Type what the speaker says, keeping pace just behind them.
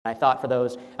I thought for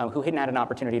those who hadn't had an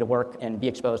opportunity to work and be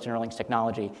exposed to Neuralink's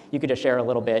technology, you could just share a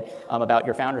little bit about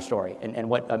your founder story and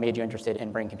what made you interested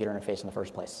in brain-computer interface in the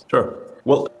first place. Sure.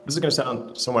 Well, this is going to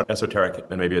sound somewhat esoteric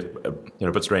and maybe a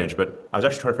bit strange, but I was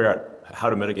actually trying to figure out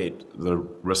how to mitigate the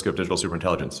risk of digital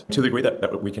superintelligence. To the degree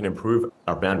that we can improve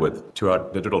our bandwidth to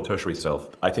our digital tertiary self,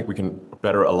 I think we can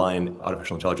better align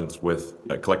artificial intelligence with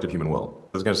a collective human will.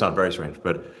 This is going to sound very strange,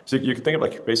 but so you can think of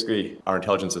like basically our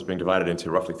intelligence as being divided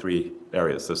into roughly three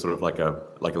areas. There's sort of like a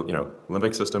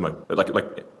limbic system,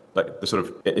 like the sort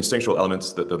of instinctual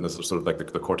elements, the sort of like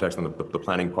the cortex and the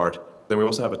planning part. Then we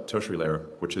also have a tertiary layer,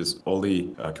 which is all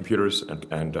the computers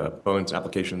and phones,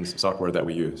 applications, software that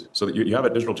we use. So that you have a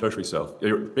digital tertiary self.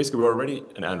 Basically, we're already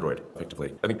an android,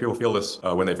 effectively. I think people feel this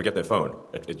when they forget their phone.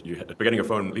 Forgetting your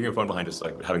phone, leaving your phone behind is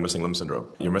like having missing limb syndrome.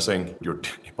 You're missing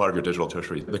part of your digital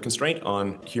tertiary. The constraint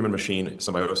on human-machine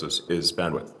symbiosis is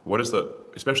bandwidth.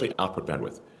 Especially output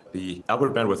bandwidth. The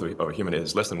output bandwidth of a human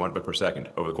is less than 1 bit per second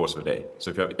over the course of a day.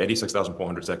 So if you have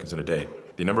 86,400 seconds in a day,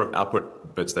 the number of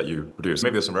output bits that you produce,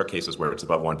 maybe there's some rare cases where it's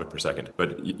above 1 bit per second,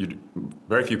 but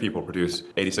very few people produce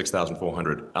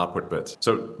 86,400 output bits.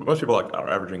 So most people are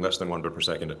averaging less than 1 bit per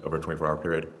second over a 24-hour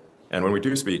period. And when we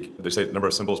do speak, they say the number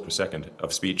of symbols per second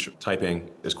of speech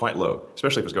typing is quite low,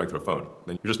 especially if it's going through a phone.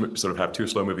 Then you just sort of have two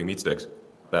slow-moving meat sticks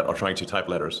that are trying to type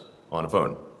letters on a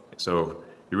phone. So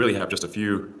you really have just a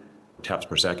few taps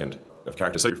per second of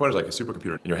characters. So your phone is like a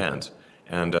supercomputer in your hands,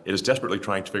 and it is desperately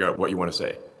trying to figure out what you want to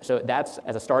say. So that's,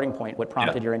 as a starting point, what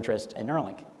prompted your interest in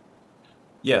Neuralink.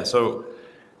 Yeah, so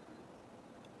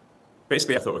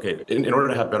basically I thought, okay, in order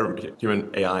to have better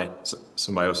human-AI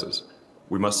symbiosis,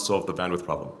 we must solve the bandwidth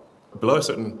problem. Below a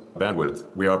certain bandwidth,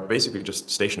 we are basically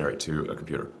just stationary to a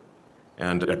computer.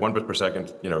 And at 1 bit per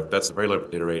second, that's a very low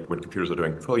data rate when computers are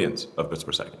doing trillions of bits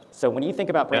per second. So when you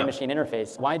think about brain-machine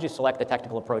interface, why did you select the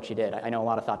technical approach you did? I know a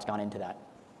lot of thought's gone into that.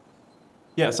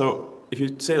 Yeah, so if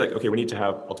you say like, okay, we need to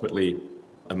have ultimately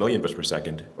 1 million bits per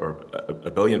second or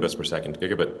a billion bits per second,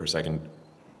 gigabit per second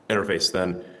interface,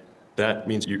 then that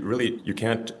means you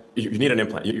need an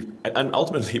implant. And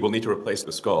ultimately we'll need to replace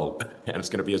the skull, and it's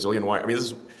going to be a zillion wire. I mean,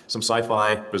 this is some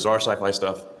bizarre sci-fi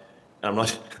stuff. And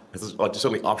this is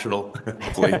certainly optional,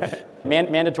 hopefully.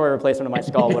 Mandatory replacement of my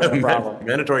skull, whatever the problem.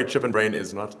 Mandatory chip and brain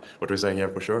is not what we're saying here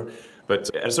for sure.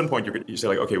 But at a certain point, you say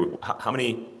like, okay, how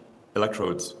many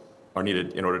electrodes are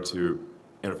needed in order to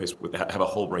interface have a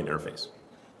whole brain interface?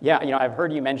 Yeah, I've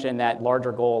heard you mention that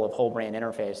larger goal of whole brain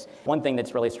interface. One thing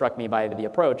that's really struck me by the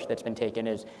approach that's been taken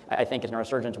is, I think as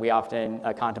neurosurgeons, we often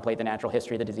contemplate the natural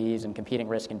history of the disease and competing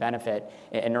risk and benefit.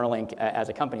 And Neuralink, as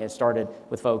a company, has started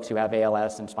with folks who have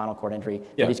ALS and spinal cord injury,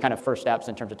 these kind of first steps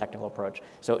in terms of technical approach.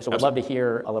 So we'd love to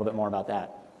hear a little bit more about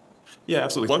that. Yeah,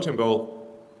 absolutely. Long-term goal,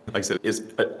 like I said,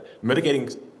 is mitigating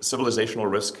civilizational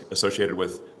risk associated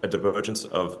with a divergence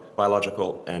of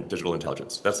biological and digital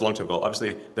intelligence. That's the long-term goal.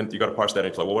 Obviously, then you got to parse that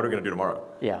into like, well, what are we going to do tomorrow?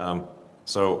 Yeah.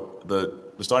 So the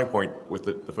starting point with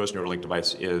the first Neuralink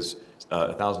device is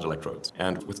 1,000 electrodes,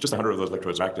 and with just 100 of those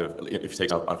electrodes active, if you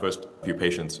take our first few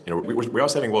patients, we are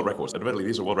setting world records. Admittedly,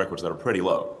 these are world records that are pretty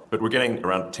low, but we're getting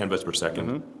around 10 bits per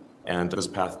second, and there's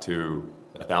a path to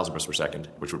 1,000 bits per second,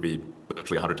 which would be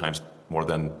literally 100 times more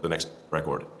than the next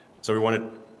record. So we want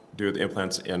to do the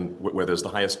implants in where there's the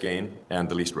highest gain and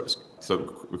the least risk.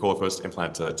 So we call the first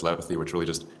implant telepathy, which really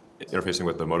just interfacing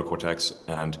with the motor cortex,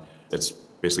 and it's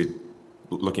basically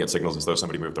looking at signals as though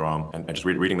somebody moved their arm and just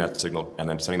reading that signal and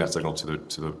then sending that signal to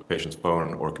the patient's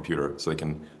phone or computer so they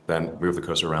can then move the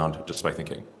cursor around just by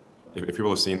thinking. If people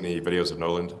have seen the videos of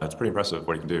Nolan, it's pretty impressive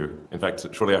what he can do. In fact,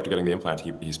 shortly after getting the implant,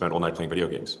 he spent all night playing video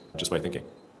games just by thinking.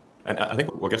 And I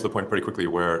think we'll get to the point pretty quickly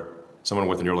where someone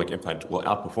with a Neuralink implant will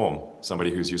outperform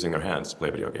somebody who's using their hands to play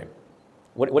a video game.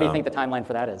 What do you think the timeline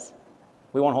for that is?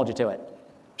 We won't hold you to it.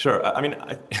 Sure. I mean,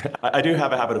 I do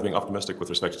have a habit of being optimistic with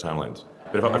respect to timelines.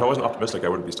 But if I wasn't optimistic, I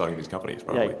wouldn't be starting these companies,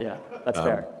 probably. Yeah, that's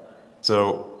fair.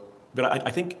 But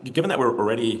I think given that we're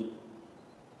already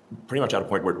pretty much at a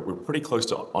point where we're pretty close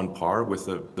to on par with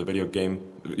the video game.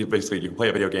 Basically, you can play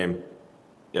a video game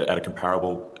at a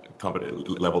comparable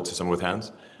level to someone with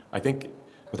hands. I think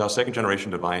with our second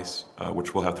generation device,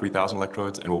 which will have 3,000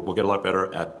 electrodes, and we'll get a lot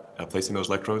better at placing those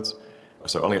electrodes.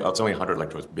 So it's only 100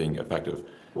 electrodes being effective.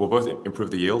 We'll both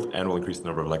improve the yield and we'll increase the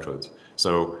number of electrodes.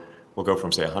 So we'll go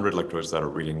from, say, 100 electrodes that are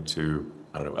reading to,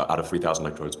 I don't know, out of 3,000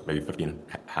 electrodes, maybe 15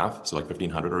 half, so like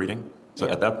 1,500 are reading. So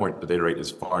at that point, the data rate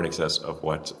is far in excess of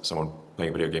what someone playing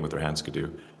a video game with their hands could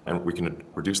do. And we can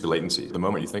reduce the latency. The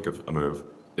moment you think of a move,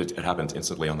 it happens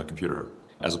instantly on the computer,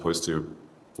 as opposed to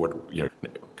what,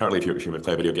 currently if you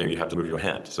play a video game, you have to move your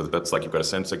hand. So that's like you've got to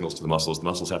send signals to the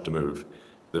muscles have to move.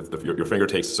 Your finger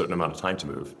takes a certain amount of time to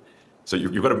move. So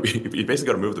you've got to, you basically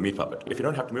got to move the meat puppet. If you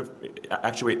don't have to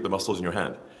actuate the muscles in your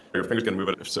hand, your finger's going to move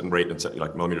at a certain rate,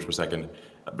 like millimeters per second.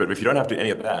 But if you don't have to do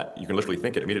any of that, you can literally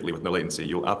think it immediately with no latency.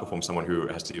 You'll outperform someone who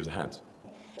has to use the hands.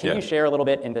 Can you share a little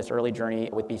bit in this early journey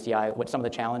with BCI what some of the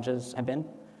challenges have been?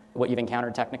 What you've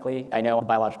encountered technically? I know the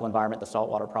biological environment, the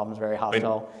saltwater problem is very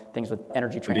hostile, things with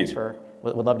energy transfer.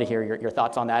 Would love to hear your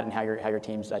thoughts on that and how your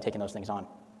team's taking those things on.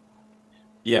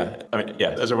 Yeah,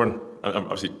 as everyone, I'm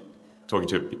obviously talking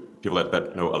to people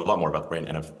that know a lot more about the brain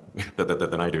and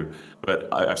than I do, but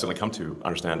I've certainly come to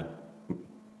understand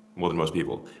more than most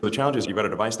people. The challenge is you've got a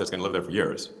device that's going to live there for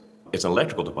years. It's an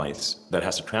electrical device that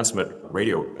has to transmit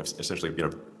radio, essentially,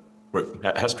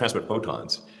 has to transmit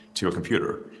photons to a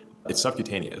computer. It's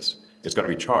subcutaneous. It's got to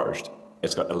be charged.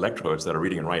 It's got electrodes that are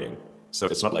reading and writing. So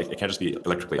it's not like it can't just be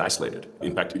electrically isolated.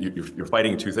 In fact, you're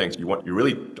fighting two things. You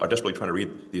really are desperately trying to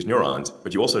read these neurons,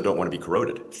 but you also don't want to be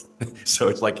corroded. So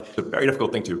it's like a very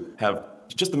difficult thing to have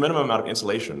just the minimum amount of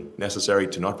insulation necessary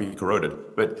to not be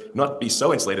corroded, but not be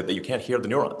so insulated that you can't hear the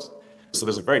neurons. So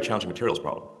there's a very challenging materials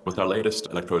problem. With our latest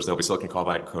electrodes, they'll be silicon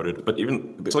carbide coated, but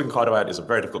even silicon carbide is a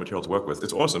very difficult material to work with.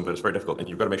 It's awesome, but it's very difficult, and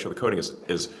you've got to make sure the coating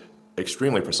is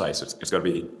extremely precise. It's got to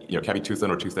be, can't be too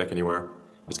thin or too thick anywhere.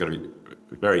 It's got to be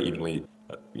very evenly,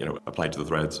 applied to the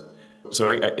threads.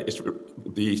 So it's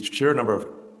the sheer number of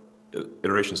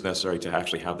iterations necessary to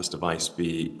actually have this device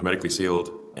be hermetically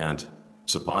sealed and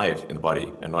survive in the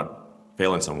body and not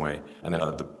fail in some way, and then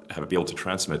have it be able to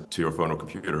transmit to your phone or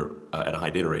computer at a high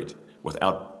data rate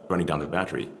without burning down the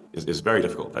battery is very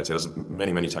difficult. I'd say there's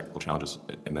many, many technical challenges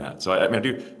in that. So I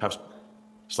do have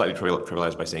slightly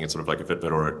trivialized by saying it's sort of like a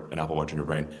Fitbit or an Apple Watch in your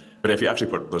brain. But if you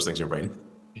actually put those things in your brain,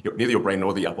 neither your brain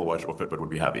nor the Apple Watch or Fitbit would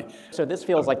be happy. So this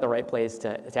feels like the right place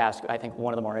to ask, I think,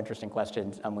 one of the more interesting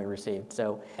questions we received.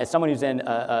 So as someone who's in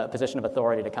a position of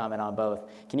authority to comment on both,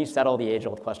 can you settle the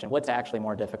age-old question? What's actually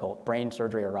more difficult, brain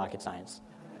surgery or rocket science?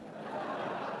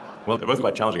 Well, they're both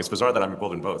quite challenging. It's bizarre that I'm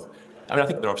involved in both. I mean, I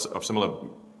think they're of similar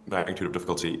magnitude of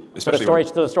difficulty. Especially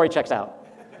so the story checks out.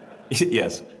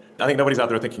 Yes. I think nobody's out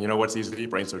there thinking, what's easy?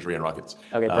 Brain surgery and rockets.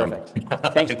 Okay, perfect.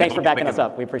 Thanks for backing us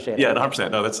up. We appreciate it. Yeah,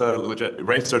 100%. No, that's legit.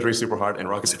 Brain surgery is super hard and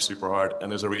rockets are super hard, and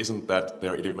there's a reason that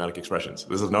they're idiomatic expressions.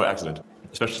 This is no accident,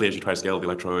 especially as you try to scale the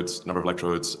electrodes, number of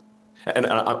electrodes. And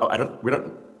we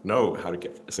don't know how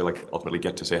to ultimately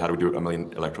get to say how do we do 1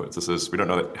 million electrodes. We don't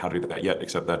know how to do that yet,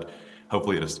 except that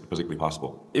hopefully it is physically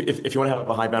possible. If you want to have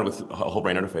a high bandwidth whole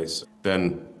brain interface,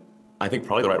 then I think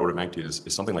probably the right order of magnitude is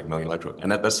something like 1 million electrodes.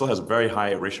 And that still has a very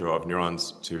high ratio of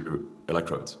neurons to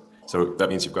electrodes. So that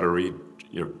means you've got to read,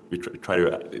 we try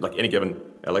to, like any given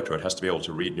electrode has to be able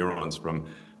to read neurons from,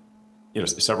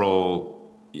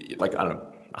 several,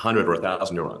 100 or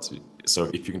 1,000 neurons.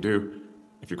 So if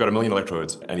you've got 1 million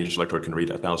electrodes and each electrode can read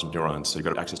 1,000 neurons, so you've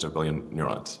got access to 1 billion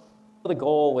neurons. The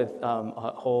goal with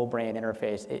a whole brain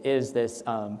interface is this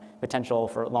potential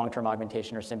for long-term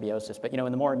augmentation or symbiosis. But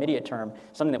in the more immediate term,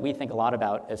 something that we think a lot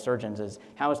about as surgeons is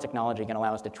how is technology going to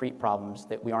allow us to treat problems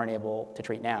that we aren't able to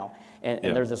treat now?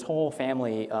 And there's this whole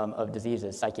family of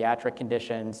diseases, psychiatric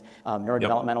conditions,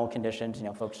 neurodevelopmental conditions,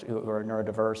 folks who are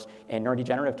neurodiverse, and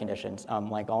neurodegenerative conditions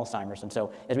like Alzheimer's. And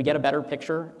so as we get a better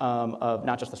picture of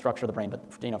not just the structure of the brain,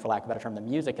 but for lack of a better term, the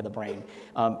music of the brain,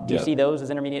 do you see those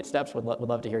as intermediate steps? Would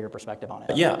love to hear your perspective on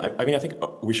it. Yeah, I mean, I think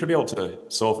we should be able to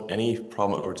solve any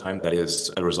problem over time that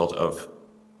is a result of,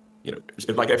 if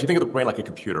you think of the brain like a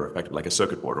computer, effectively, like a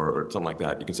circuit board or something like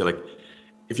that, you can say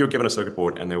if you were given a circuit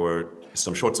board and there were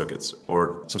some short circuits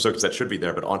or some circuits that should be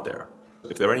there but aren't there,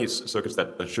 if there are any circuits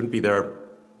that shouldn't be there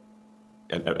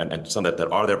and some that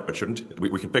are there but shouldn't,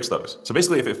 we can fix those. So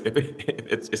basically,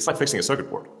 it's like fixing a circuit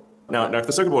board. Now, if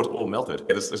the circuit board is all melted,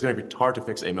 it's going to be hard to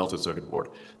fix a melted circuit board.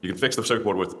 You can fix the circuit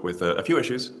board with a few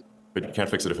issues, but you can't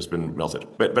fix it if it's been melted.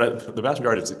 But the vast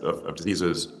majority of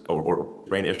diseases or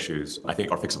brain issues, I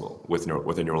think, are fixable with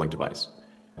a Neuralink device.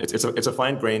 It's a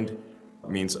fine-grained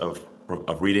means of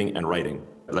reading and writing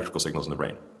electrical signals in the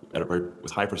brain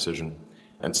with high precision.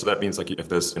 And so that means if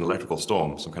there's an electrical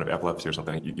storm, some kind of epilepsy or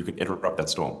something, you can interrupt that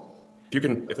storm.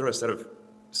 If there are a set of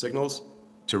signals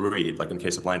to read, like in the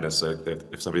case of blindness,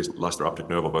 if somebody's lost their optic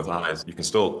nerve or both eyes, you can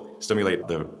still stimulate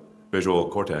the visual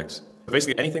cortex.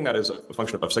 Basically, anything that is a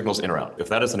function of signals in or out. If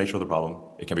that is the nature of the problem,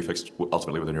 it can be fixed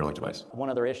ultimately with a Neuralink device. One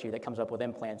other issue that comes up with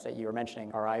implants that you were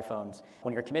mentioning are iPhones.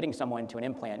 When you're committing someone to an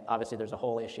implant, obviously there's a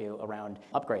whole issue around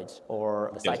upgrades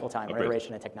or the cycle time or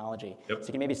iteration of technology. Yep. So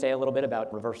you can maybe say a little bit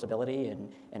about reversibility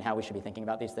and how we should be thinking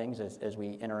about these things as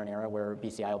we enter an era where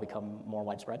BCI will become more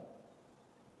widespread?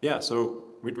 Yeah, so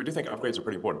we do think upgrades are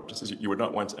pretty important, just as you would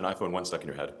not want an iPhone 1 stuck in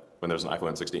your head when there's an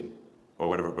iPhone 16 or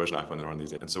whatever version of iPhone they're on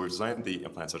these days. And so we've designed the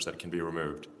implant such that it can be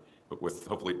removed but with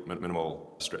hopefully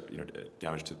minimal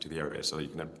damage to the area, so that you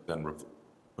can then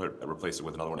replace it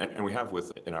with another one. And we have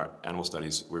in our animal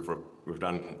studies, we've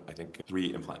done, I think,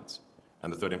 3 implants.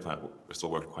 And the 3rd implant still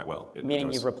worked quite well.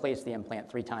 Meaning you've replaced the implant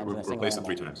 3 times in a single replaced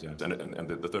animal. it 3 times, yeah. And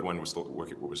the 3rd one was still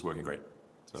working great.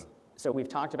 So we've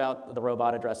talked about the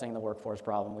robot addressing the workforce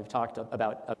problem. We've talked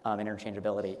about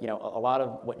interchangeability. You know, a lot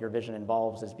of what your vision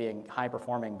involves is being high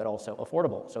performing, but also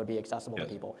affordable, so it'd be accessible to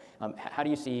people. How do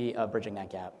you see bridging that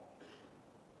gap?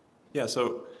 Yeah,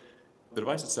 so the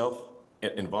device itself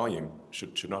in volume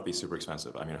should not be super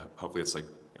expensive. I mean, hopefully it's like,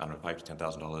 I don't know, $5,000 to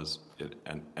 $10,000,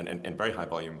 and very high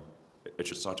volume, it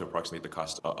should start to approximate the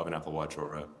cost of an Apple Watch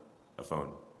or a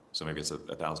phone. So maybe it's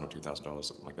 $1,000 or $2,000,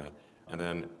 something like that. And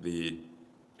then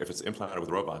if it's implanted with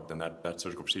a robot, then that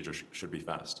surgical procedure should be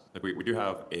fast. Like we do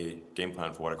have a game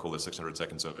plan for what I call the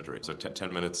 600-second surgery. So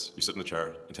 10 minutes, you sit in the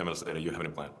chair, and 10 minutes later, you have an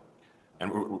implant.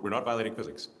 And we're not violating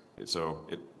physics. So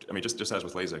just as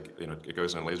with LASIK, you know, it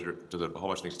goes in laser, does a whole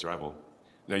bunch of things to rival.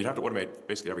 Now you'd have to automate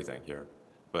basically everything here,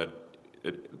 but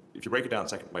if you break it down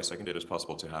second by second, it is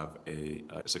possible to have a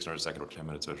 600-second or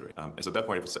 10-minute surgery. And so at that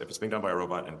point, if it's being done by a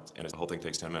robot and the whole thing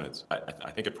takes 10 minutes,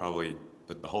 I think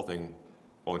the whole thing,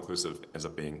 all inclusive, ends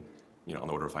up being, you know, on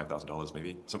the order of $5,000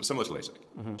 maybe, similar to LASIK.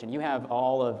 Mm-hmm. And you have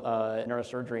all of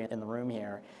neurosurgery in the room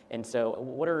here, and so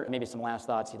what are maybe some last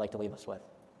thoughts you'd like to leave us with?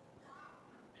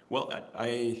 Well,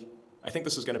 I think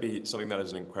this is going to be something that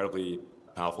is an incredibly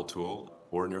powerful tool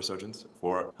for neurosurgeons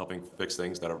for helping fix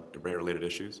things that are brain-related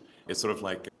issues. It's sort of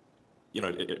like, you know,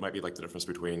 it might be like the difference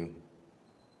between,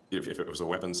 if it was a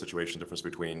weapons situation, difference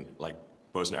between like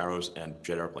bows and arrows and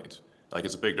jet airplanes. Like,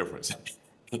 it's a big difference.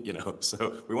 You know,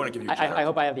 so we want to give you. I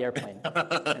hope I have the airplane in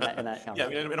that conversation. Yeah,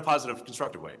 I mean, in a positive,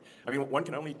 constructive way. I mean, one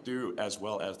can only do as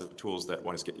well as the tools that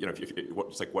one is. You know,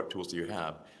 it's like, what tools do you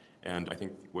have? And I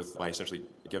think by essentially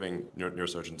giving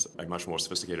neurosurgeons a much more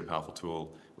sophisticated, powerful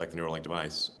tool like the Neuralink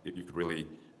device, you could really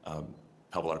help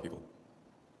a lot of people.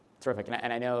 Terrific,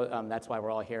 and I know that's why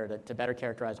we're all here, to better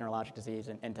characterize neurologic disease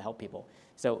and to help people.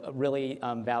 So really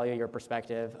value your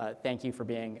perspective. Thank you for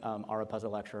being our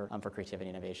puzzle lecturer for creativity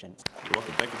and innovation. You're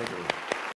welcome. Thank you.